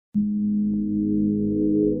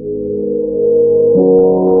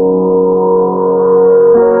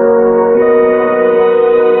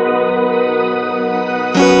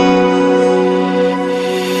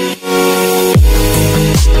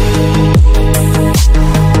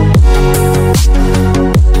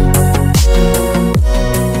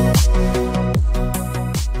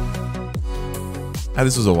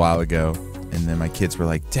This was a while ago, and then my kids were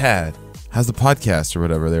like, Dad, how's the podcast or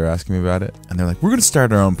whatever? They were asking me about it. And they're like, we're going to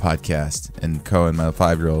start our own podcast. And Cohen, my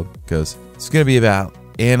 5-year-old, goes, it's going to be about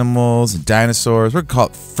animals and dinosaurs. We're going to call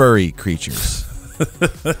it Furry Creatures.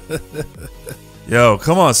 Yo,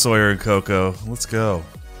 come on, Sawyer and Coco. Let's go.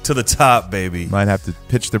 To the top, baby. Might have to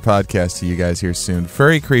pitch their podcast to you guys here soon.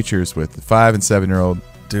 Furry Creatures with the 5 and 7-year-old.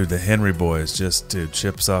 Dude, the Henry boys just,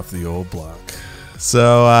 chips off the old block.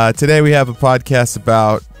 So today we have a podcast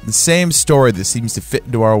about the same story that seems to fit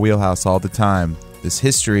into our wheelhouse all the time. This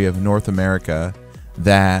history of North America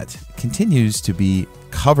that continues to be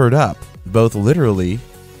covered up, both literally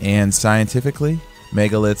and scientifically.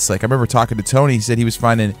 Megaliths, like I remember talking to Tony, he said he was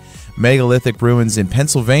finding megalithic ruins in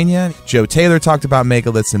Pennsylvania. Joe Taylor talked about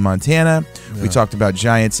megaliths in Montana. Yeah. We talked about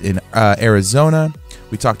giants in Arizona.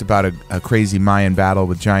 We talked about a crazy Mayan battle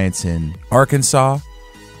with giants in Arkansas.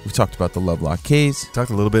 We talked about the Lovelock Caves. Talked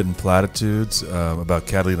a little bit in platitudes about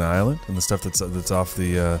Catalina Island and the stuff that's off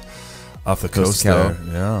the coast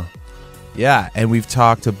there. Yeah, and we've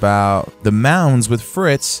talked about the mounds with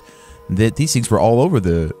Fritz. That these things were all over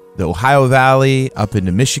the Ohio Valley, up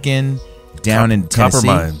into Michigan, down in Tennessee.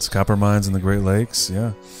 Copper mines in the Great Lakes.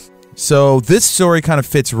 Yeah. So this story kind of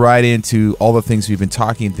fits right into all the things we've been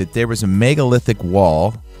talking. That there was a megalithic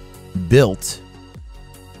wall built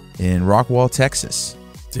in Rockwall, Texas.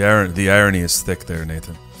 The irony is thick there,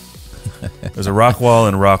 Nathan. There's a rock wall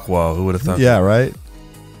and rock wall. Who would have thought? Yeah, right?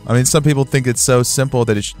 I mean, some people think it's so simple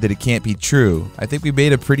that it can't be true. I think we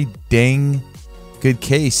made a pretty dang good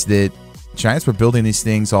case that giants were building these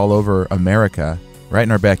things all over America, right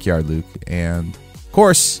in our backyard, Luke. And, of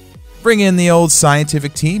course, bring in the old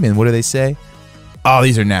scientific team, and what do they say? Oh,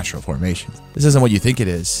 these are natural formations. This isn't what you think it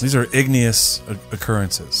is. These are igneous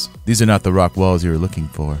occurrences. These are not the rock walls you were looking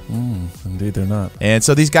for. Indeed, they're not. And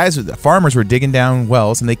so these guys, the farmers, were digging down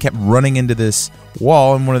wells, and they kept running into this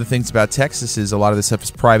wall. And one of the things about Texas is a lot of this stuff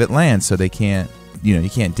is private land, so they can't, you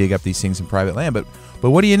can't dig up these things in private land. But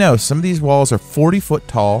what do you know? Some of these walls are 40 foot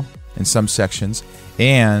tall in some sections,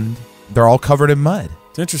 and they're all covered in mud.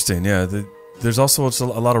 It's interesting, yeah. There's also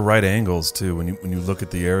a lot of right angles too when you look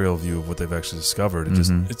at the aerial view of what they've actually discovered.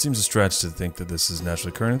 It seems a stretch to think that this is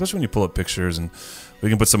naturally occurring, especially when you pull up pictures, and we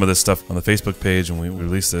can put some of this stuff on the Facebook page when we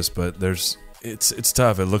release this. But it's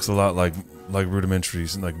tough. It looks a lot like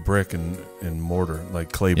rudimentaries, like brick and mortar,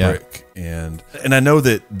 like clay brick. And I know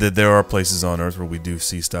that there are places on Earth where we do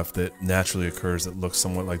see stuff that naturally occurs that looks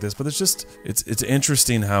somewhat like this, but it's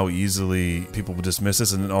interesting how easily people will dismiss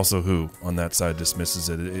this, and then also who on that side dismisses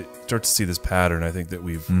it. It starts to see this pattern, I think, that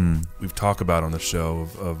we've talked about on the show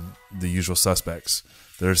of the usual suspects.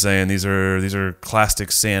 They're saying these are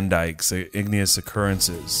clastic sand dikes, igneous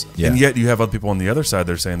occurrences, and yet you have other people on the other side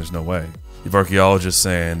that are saying there's no way. You have archaeologists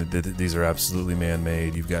saying that these are absolutely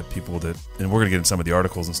man-made. You've got people that, and we're going to get into some of the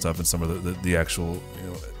articles and stuff and some of the actual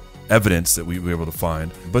evidence that we were able to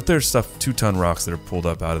find. But there's stuff, 2-ton rocks that are pulled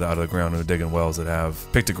up out of the ground and are digging wells that have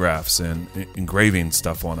pictographs and engraving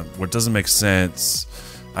stuff on them, where it doesn't make sense.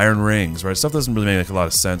 Iron rings, right? Stuff doesn't really make a lot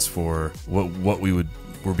of sense for what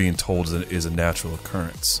we're being told is a natural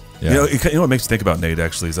occurrence. Yeah. You know what makes me think about, Nate,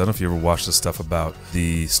 actually, is I don't know if you ever watched the stuff about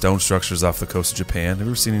the stone structures off the coast of Japan. Have you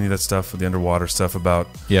ever seen any of that stuff, the underwater stuff about?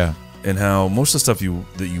 Yeah. And how most of the stuff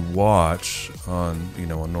that you watch on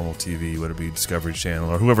on normal TV, whether it be Discovery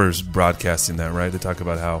Channel or whoever's broadcasting that, right? They talk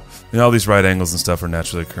about how all these right angles and stuff are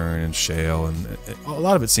naturally occurring in shale, and a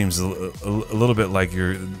lot of it seems a little bit like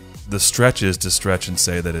the stretch is to stretch and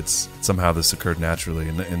say that it's somehow this occurred naturally,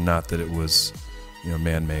 and not that it was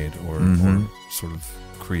man-made or sort of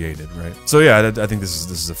created, right? So yeah, I think this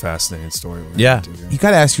is a fascinating story. You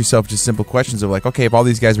got to ask yourself just simple questions of like, okay, if all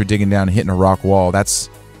these guys were digging down and hitting a rock wall, that's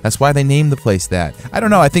why they named the place that. I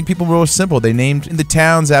don't know. I think people were real simple. They named the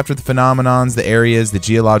towns after the phenomenons, the areas, the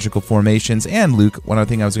geological formations. And Luke, one other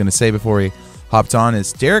thing I was going to say before we hopped on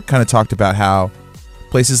is Derek kind of talked about how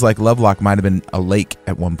places like Lovelock might have been a lake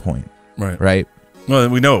at one point, right? Well,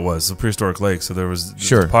 we know it was a prehistoric lake, so the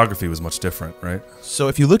topography was much different, right? So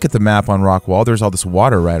if you look at the map on Rockwall, there's all this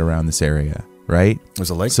water right around this area, right?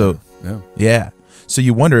 There's a lake. So yeah. So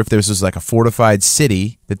you wonder if this was like a fortified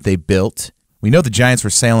city that they built. We know the giants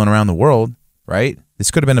were sailing around the world, right?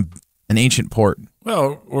 This could have been an ancient port.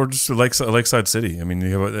 Well, or just a lakeside city. I mean,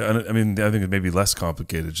 I think it may be less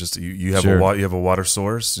complicated. Just you have a water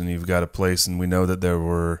source, and you've got a place, and we know that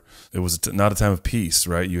it was not a time of peace,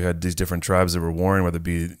 right? You had these different tribes that were warring, whether it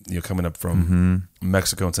be coming up from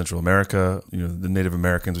Mexico and Central America. The Native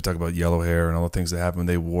Americans. We talk about yellow hair and all the things that happened.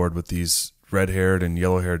 They warred with these red-haired and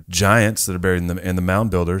yellow-haired giants that are buried in the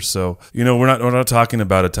mound builders. So, we're not talking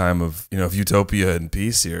about a time of, of utopia and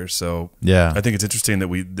peace here. So yeah, I think it's interesting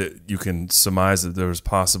that you can surmise that there was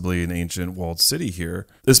possibly an ancient walled city here,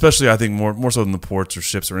 especially I think more so than the ports or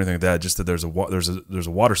ships or anything like that, just that there's a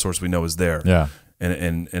water source we know is there. Yeah.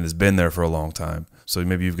 And has been there for a long time. So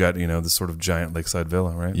maybe you've got, this sort of giant lakeside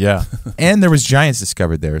villa, right? Yeah. And there was giants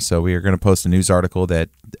discovered there. So we are going to post a news article that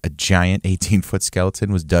a giant 18-foot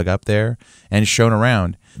skeleton was dug up there and shown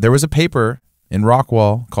around. There was a paper in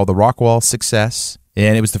Rockwall called the Rockwall Tx,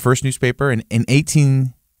 and it was the first newspaper. And in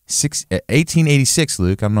 1886,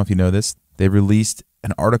 Luke, I don't know if you know this, they released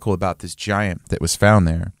an article about this giant that was found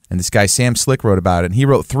there. And this guy, Sam Slick, wrote about it. And he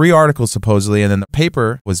wrote 3 articles, supposedly, and then the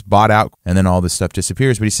paper was bought out, and then all this stuff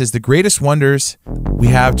disappears. But he says, the greatest wonders we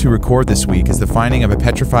have to record this week is the finding of a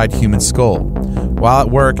petrified human skull. While at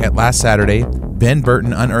work last Saturday, Ben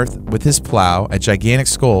Burton unearthed with his plow a gigantic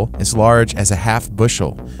skull as large as a half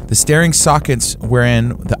bushel. The staring sockets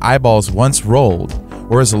wherein the eyeballs once rolled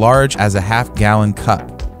were as large as a half-gallon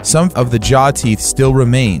cup. Some of the jaw teeth still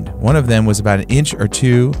remained. One of them was about 1 inch or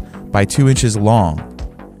 2 by 2 inches long.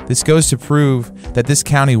 This goes to prove that this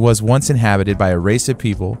county was once inhabited by a race of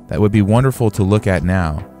people that would be wonderful to look at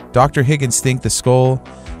now. Dr. Higgins thinks the skull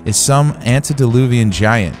is some antediluvian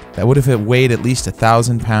giant that would have weighed at least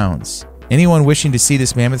 1,000 pounds. Anyone wishing to see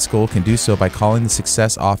this mammoth skull can do so by calling the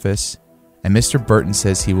Success office, and Mr. Burton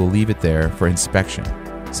says he will leave it there for inspection.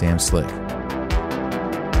 Sam Slick.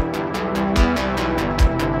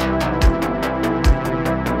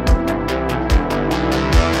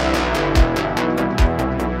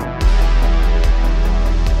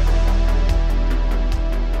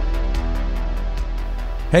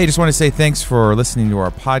 Hey, just want to say thanks for listening to our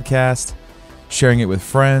podcast, sharing it with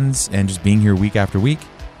friends, and just being here week after week,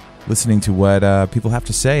 listening to what people have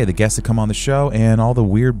to say, the guests that come on the show, and all the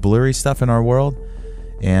weird, blurry stuff in our world.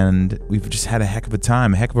 And we've just had a heck of a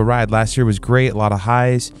time, a heck of a ride. Last year was great, a lot of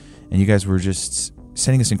highs, and you guys were just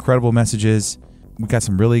sending us incredible messages. We got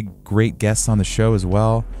some really great guests on the show as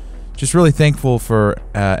well. Just really thankful for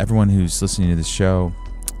everyone who's listening to this show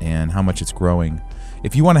and how much it's growing.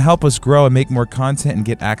 If you want to help us grow and make more content and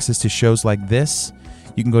get access to shows like this,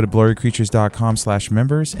 you can go to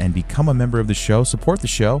blurrycreatures.com/members and become a member of the show, support the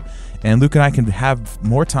show, and Luke and I can have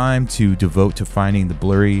more time to devote to finding the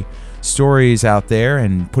blurry stories out there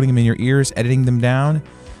and putting them in your ears, editing them down,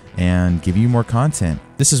 and giving you more content.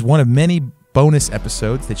 This is one of many bonus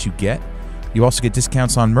episodes that you get. You also get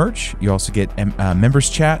discounts on merch. You also get members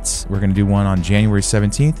chats. We're going to do one on January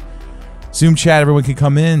 17th. Zoom chat, everyone can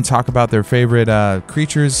come in and talk about their favorite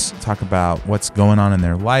creatures, talk about what's going on in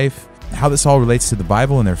their life, how this all relates to the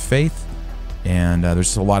Bible and their faith, and there's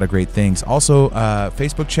just a lot of great things. Also,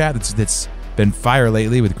 Facebook chat that's been fire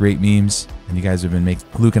lately with great memes, and you guys have been making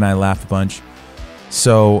Luke and I laugh a bunch.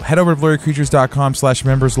 So head over to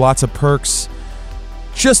blurrycreatures.com/members, lots of perks.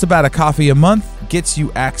 Just about a coffee a month gets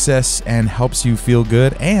you access and helps you feel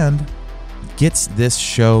good and gets this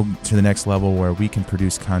show to the next level where we can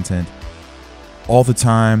produce content all the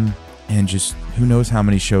time, and just who knows how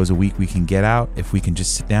many shows a week we can get out if we can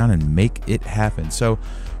just sit down and make it happen. So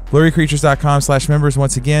blurrycreatures.com/members.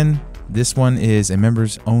 Once again, this one is a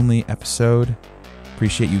members only episode.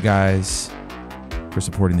 Appreciate you guys for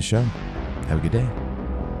supporting the show. Have a good day.